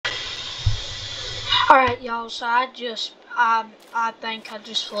Alright, y'all, so I think I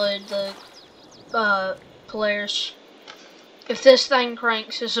just flooded the Polaris. If this thing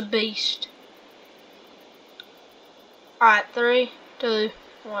cranks, it's a beast. Alright, 3, 2,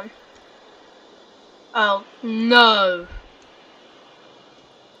 1. Oh, no.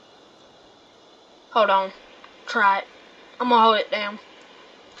 Hold on. Try it. I'm gonna hold it down.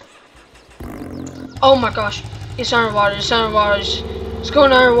 Oh my gosh. It's underwater. It's underwater. It's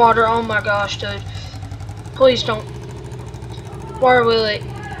going underwater. Oh my gosh, dude. Please don't. Water Willie.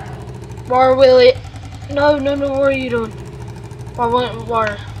 Water Willie. No, no, no. What are you doing?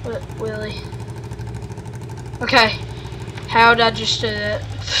 Water Willie. Okay. How did I just do that?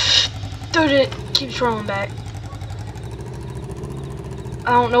 Dude, it keeps rolling back.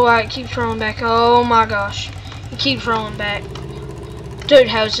 I don't know why it keeps rolling back. Oh my gosh. It keeps rolling back. Dude,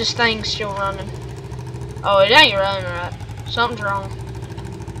 how's this thing still running? Oh, it ain't running right. Something's wrong.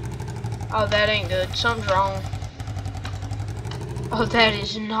 Oh, that ain't good. Something's wrong. Oh, that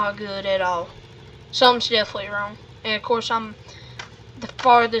is not good at all. Something's definitely wrong. And of course, I'm the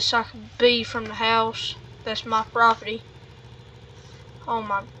farthest I could be from the house. That's my property. Oh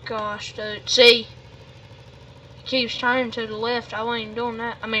my gosh, dude. See? It keeps turning to the left. I wasn't even doing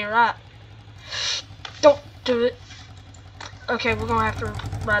that. I mean, right. Don't do it. Okay, we're gonna have to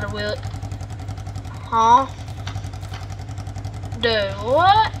ride a wheel it. Huh? Dude,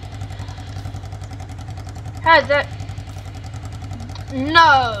 what? How'd that?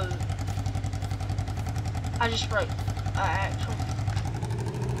 No! I just broke an axle.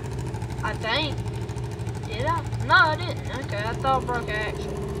 I think. Did I? No, I didn't. Okay, I thought I broke an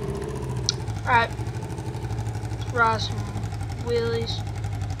axle. Alright. Let's ride some wheelies.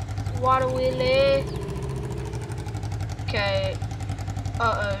 Water wheelie. Okay.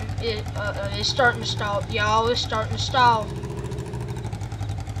 It's starting to stall. Y'all, it's starting to stall.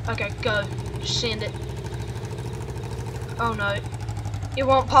 Okay, go. Just send it. Oh no. It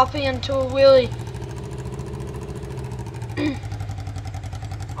won't pop into a wheelie.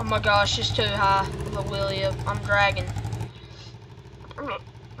 Oh my gosh, it's too high of a wheelie up. I'm dragging.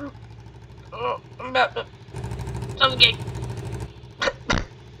 Oh, I'm about to suffocate.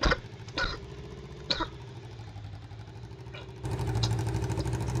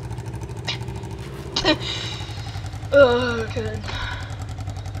 Oh, good.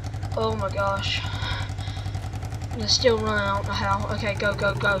 Oh my gosh. It's still running, I don't know how. Okay, go,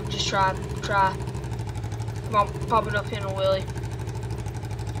 go, go. Just try. Try. I'm gonna pop it up in a wheelie.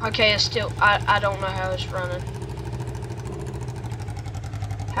 Okay, it's still, I don't know how it's running.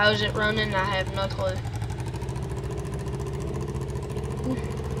 How is it running? I have no clue.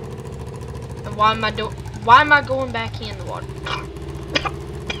 And why am I going back in the water?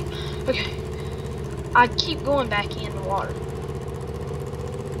 Okay. I keep going back in the water.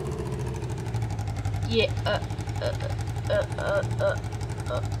 Yeah,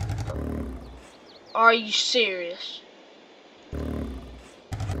 Are you serious?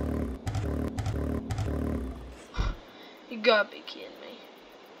 You gotta be kidding me.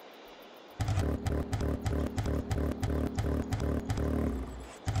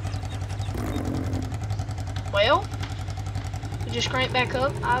 Well, we just crank back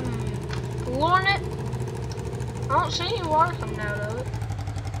up. I'm flooring it. I don't see any water coming out of it.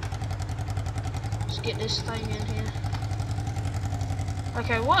 Let's get this thing in here.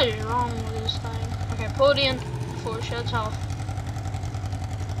 Okay, what is wrong with this thing? Okay, pull it in before it shuts off.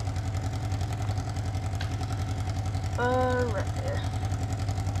 Right there.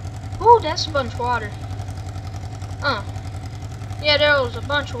 Ooh, that's a bunch of water. Yeah, there was a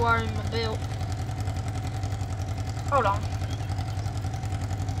bunch of water in my belt. Hold on.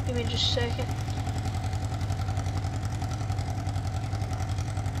 Give me just a second.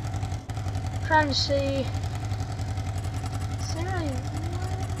 Trying to see. Is there any way?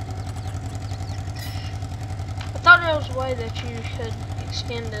 I thought there was a way that you could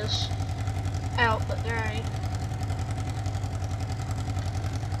extend this out, but there ain't.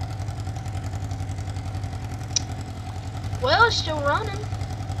 Well, it's still running.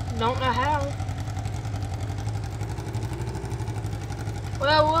 Don't know how.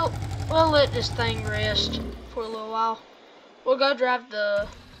 Well, we'll let this thing rest for a little while. We'll go drive the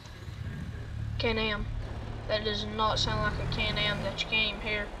Can-Am. That does not sound like a Can-Am that you can't even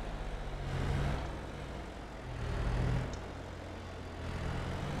hear.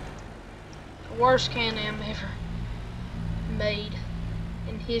 The worst Can-Am ever made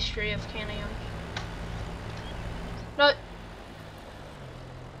in history of Can-Am. No.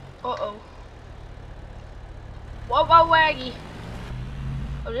 Uh-oh. Whoa, whoa, waggy.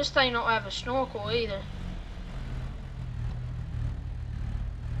 Oh, this thing don't have a snorkel either.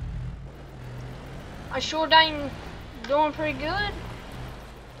 I sure dang doing pretty good.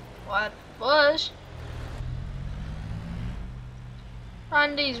 Well, I was.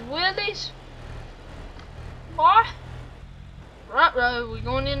 Find these wheelies. Boy. Right road, we're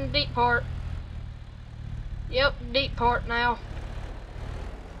going in the deep part. Yep, deep part now.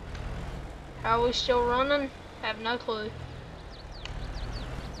 How are we still running? Have no clue.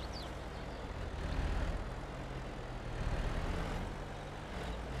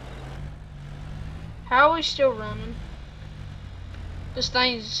 How are we still running? This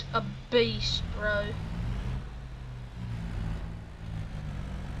thing's a beast, bro.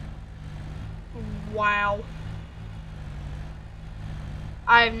 Wow.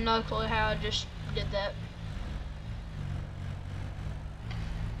 I have no clue how I just did that.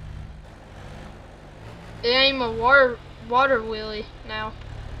 It ain't a water wheelie now.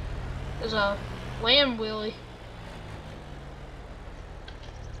 It's a land wheelie.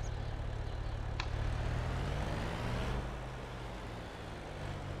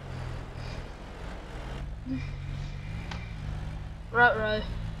 Right row.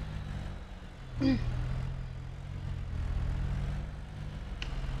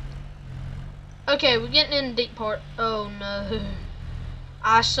 Okay, we're getting in the deep part. Oh no.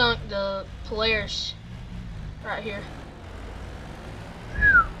 I sunk the Polaris right here.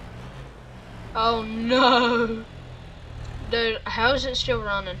 Oh no. Dude, how is it still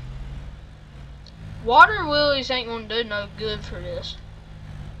running? Water wheelies ain't gonna do no good for this.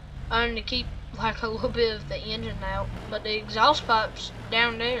 I need to keep like a little bit of the engine out, but the exhaust pipe's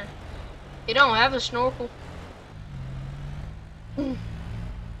down there. It don't have a snorkel.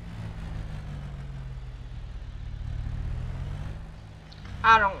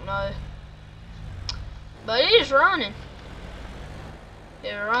 I don't know, but it is running.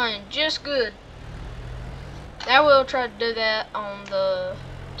 It's running just good. Now we'll try to do that on the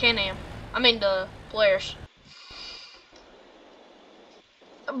Can-Am. I mean the Polaris.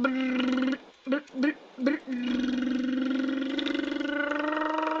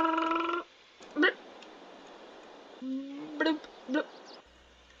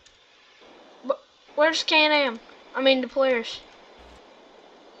 Where's Can-Am? I mean the Polaris.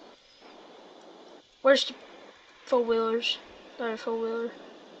 Where's the four-wheelers? There, four-wheeler.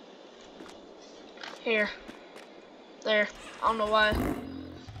 Here. There. I don't know why I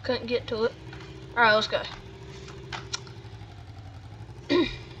couldn't get to it. Alright, let's go.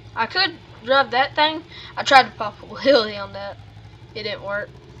 I could drive that thing. I tried to pop a wheelie on that. It didn't work.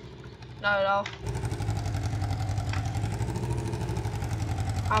 Not at all.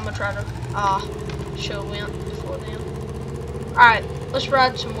 I'm gonna try to should have went before them. Alright, let's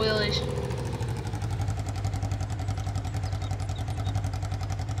ride some wheelies.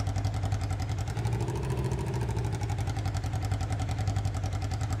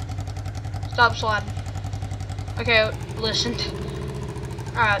 Stop sliding. Okay, listen.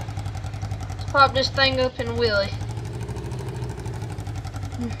 Alright. Let's pop this thing up in a wheelie.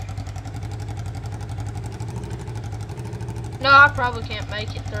 No, I probably can't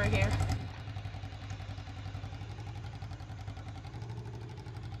make it through here.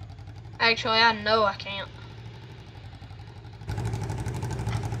 Actually, I know I can't.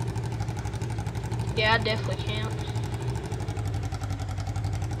 Yeah, I definitely can't.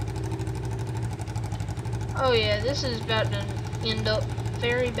 Oh yeah, this is about to end up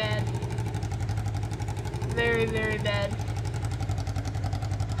very bad. Very, very bad.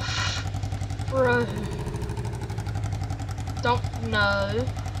 Bro. Don't know.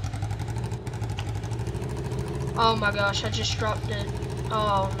 Oh my gosh, I just dropped it.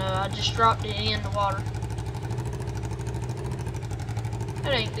 Oh no, I just dropped it in the water.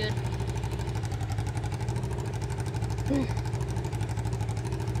 That ain't good.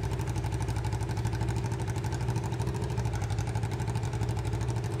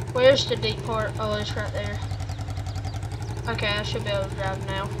 Where's the deep part? Oh, it's right there. Okay, I should be able to drive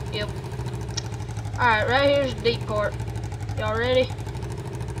now. Yep. Alright, right here's the deep part. Y'all ready?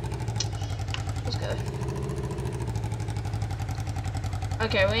 Let's go.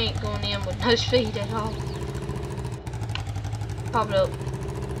 Okay, we ain't going in with no speed at all. Pop it up.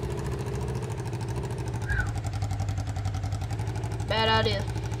 Bad idea.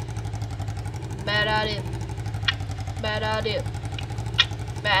 Bad idea. Bad idea.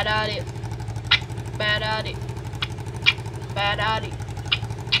 Bad idea. Bad idea. Bad idea.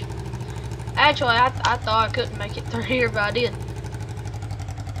 Actually, I thought I couldn't make it through here, but I did.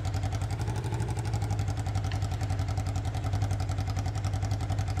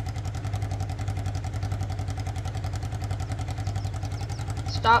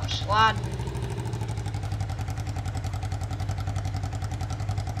 Stop sliding.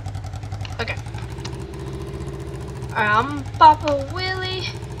 Okay. I'm Papa Willie.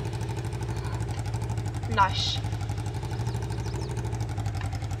 Nice.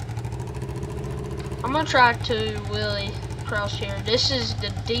 I'm gonna try to wheelie across here. This is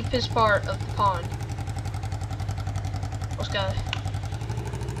the deepest part of the pond. Let's go.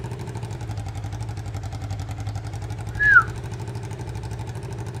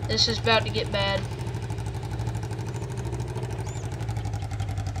 This is about to get bad.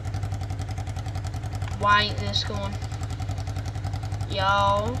 Why ain't this going?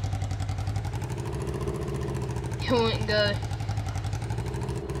 Y'all. It wouldn't go.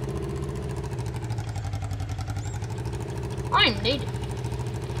 I don't even need it.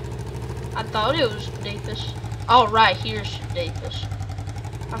 I thought it was the deepest. Oh, right, here's the deepest.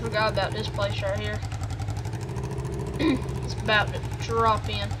 I forgot about this place right here. It's about to drop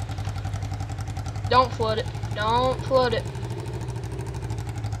in. Don't flood it. Don't flood it.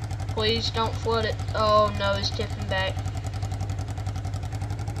 Please don't flood it. Oh no, it's tipping back.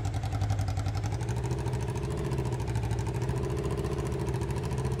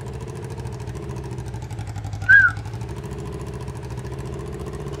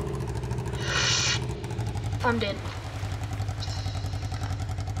 I'm dead.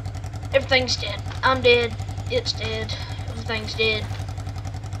 Everything's dead. I'm dead. It's dead. Everything's dead.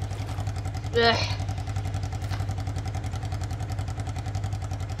 Ugh.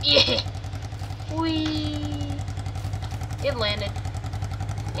 Yeah. Whee. It landed.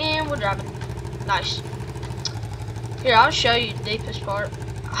 And we're driving. Nice. Here, I'll show you the deepest part.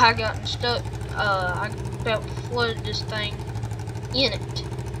 I got stuck. I about flooded this thing in it.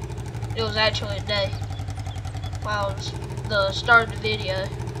 It was actually a day. Wow, it was the start of the video.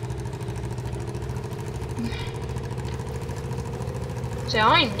 See, I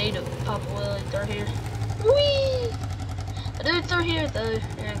don't even need a Papa Willie through here. Whee! I do it through here though,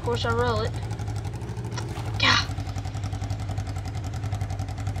 and of course I roll it. Gah!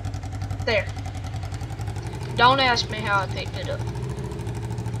 There. Don't ask me how I picked it up.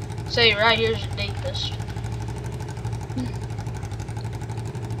 See, right here's the deepest.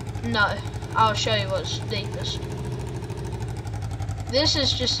 No, I'll show you what's deepest. This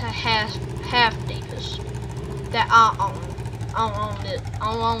is just a half deepest that I own. I don't own it.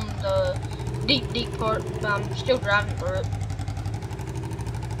 I don't own the deep part, but I'm still driving for it.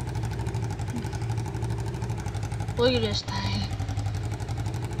 Look at this thing.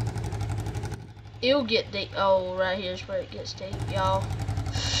 It'll get deep. Oh, right here's where it gets deep, y'all.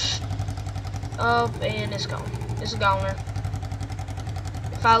 Up and it's gone. It's a goner.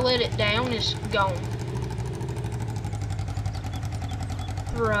 If I let it down, it's gone.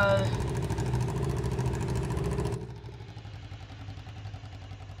 Bro.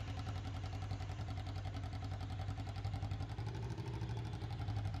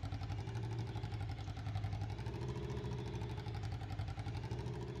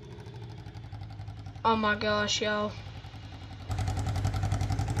 Oh my gosh, y'all.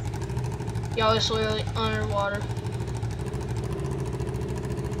 Y'all, it's literally underwater.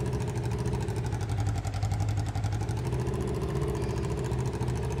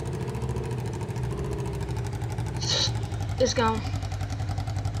 It's gone.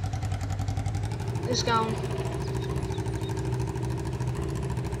 It's gone.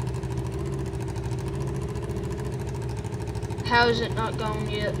 How is it not gone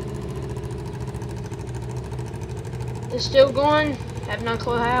yet? It's still going. Have no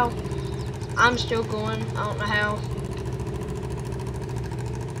clue how. I'm still going. I don't know how.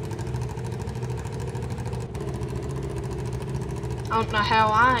 I don't know how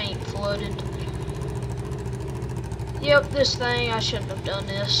I ain't flooded. Yep, this thing, I shouldn't have done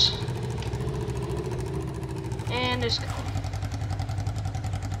this. And it's gone.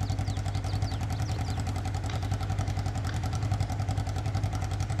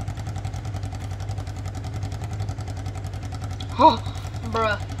 Oh,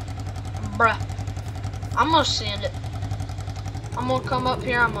 bruh. I'm gonna send it. I'm gonna come up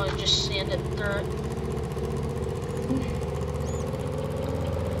here, I'm gonna just send it through it.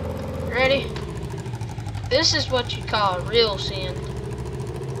 Ready? This is what you call a real send.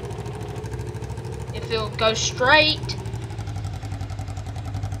 If it'll go straight,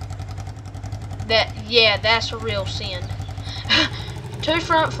 yeah, that's a real send. 2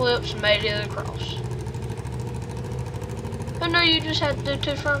 front flips made it across. But no, you just had to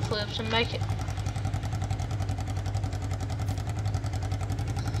do 2 front flips and make it.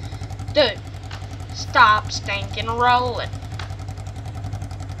 Dude, stop stinking rolling.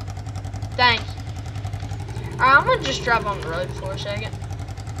 Thank you. Alright, I'm gonna just drive on the road for a second.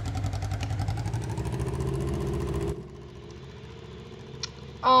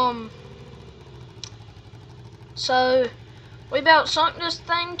 So we about sunk this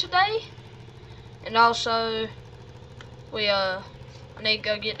thing today, and also I need to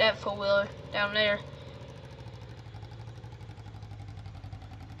go get that four-wheeler down there.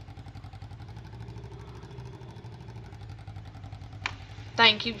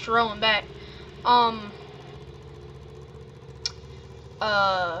 Thing keeps rolling back.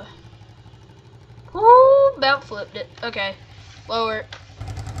 Whoo, about flipped it. Okay, lower,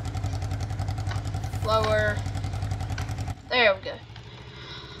 lower. There we go.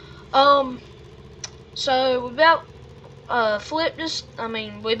 So we about flipped this.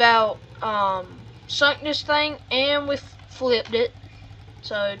 We about sunk this thing, and we flipped it.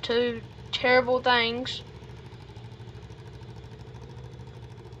 So two terrible things.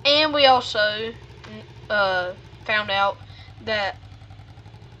 And we also found out that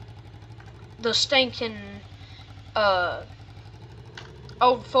the stinking old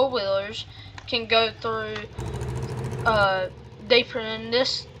four-wheelers can go through deeper than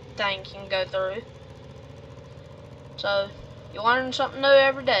this thing can go through. So you learn something new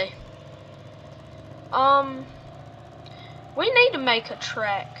every day. We need to make a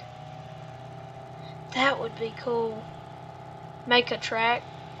track. That would be cool. Make a track,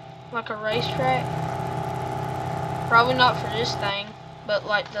 like a racetrack. Probably not for this thing, but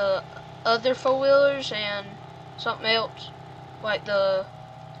like the other four-wheelers and something else, like the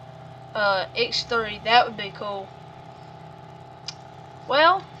X3. That would be cool.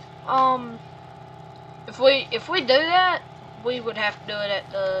 Well, if we do that, we would have to do it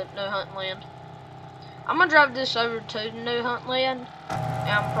at the New Hunting Land. I'm gonna drive this over to the New Hunting Land, and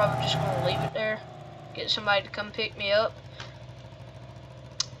I'm probably just gonna leave it there. Get somebody to come pick me up.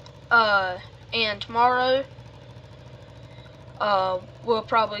 And tomorrow, we'll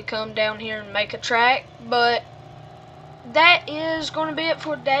probably come down here and make a track. But that is gonna be it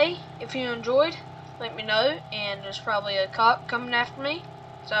for today. If you enjoyed, let me know. And there's probably a cop coming after me,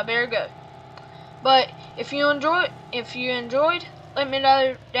 so I better go. But if you enjoyed, let me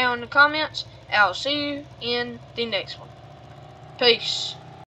know down in the comments. I'll see you in the next one. Peace.